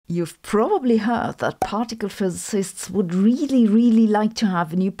You've probably heard that particle physicists would really like to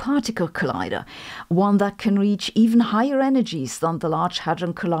have a new particle collider, one that can reach even higher energies than the Large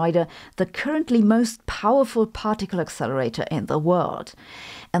Hadron Collider, the currently most powerful particle accelerator in the world.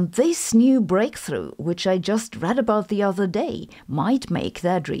 And this new breakthrough, which I just read about the other day, might make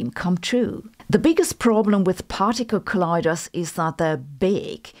their dream come true. The biggest problem with particle colliders is that they're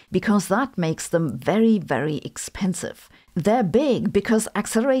big, because that makes them very expensive. They're big because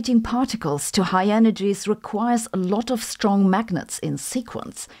accelerating particles to high energies requires a lot of strong magnets in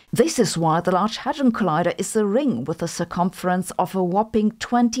sequence. This is why the Large Hadron Collider is a ring with a circumference of a whopping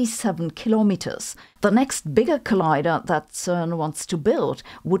 27 kilometers. The next bigger collider that CERN wants to build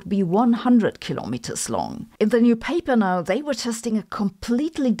would be 100 kilometers long. In the new paper now, they were testing a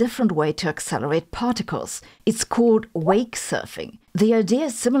completely different way to accelerate particles. It's called wakesurfing. The idea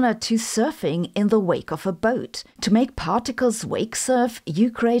is similar to surfing in the wake of a boat. To make particles wake surf,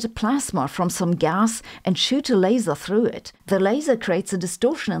 you create a plasma from some gas and shoot a laser through it. The laser creates a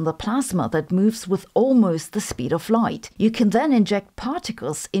distortion in the plasma that moves with almost the speed of light. You can then inject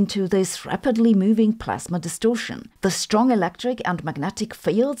particles into this rapidly moving plasma distortion. The strong electric and magnetic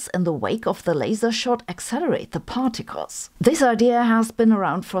fields in the wake of the laser shot accelerate the particles. This idea has been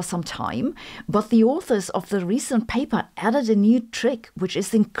around for some time, but the authors of the recent paper added a new trick which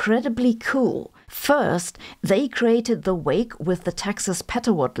is incredibly cool. First, they created the wake with the Texas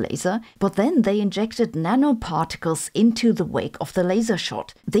petawatt laser, but then they injected nanoparticles into the wake of the laser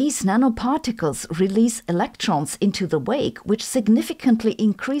shot. These nanoparticles release electrons into the wake, which significantly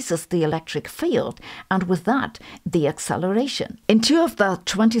increases the electric field, and with that, the acceleration. In 2 of the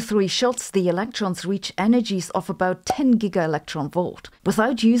 23 shots, the electrons reach energies of about 10 gigaelectron-volt.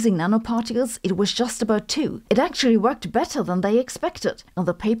 Without using nanoparticles, it was just about 2. It actually worked better than they expected. In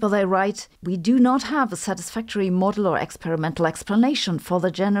the paper they write, "We do not have a satisfactory model or experimental explanation for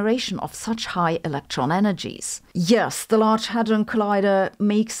the generation of such high electron energies." Yes, the Large Hadron Collider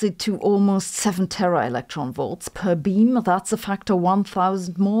makes it to almost 7 tera-electron-volts per beam. That's a factor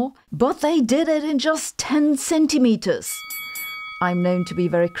 1000 more. But they did it in just 10 centimeters. I'm known to be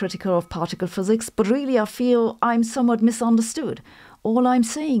very critical of particle physics, but really I feel I'm somewhat misunderstood. All I'm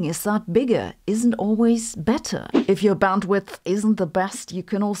saying is that bigger isn't always better. If your bandwidth isn't the best, you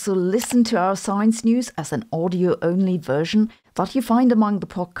can also listen to our science news as an audio-only version that you find among the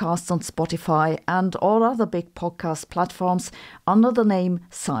podcasts on Spotify and all other big podcast platforms under the name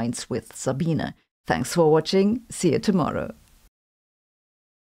Science with Sabine. Thanks for watching. See you tomorrow.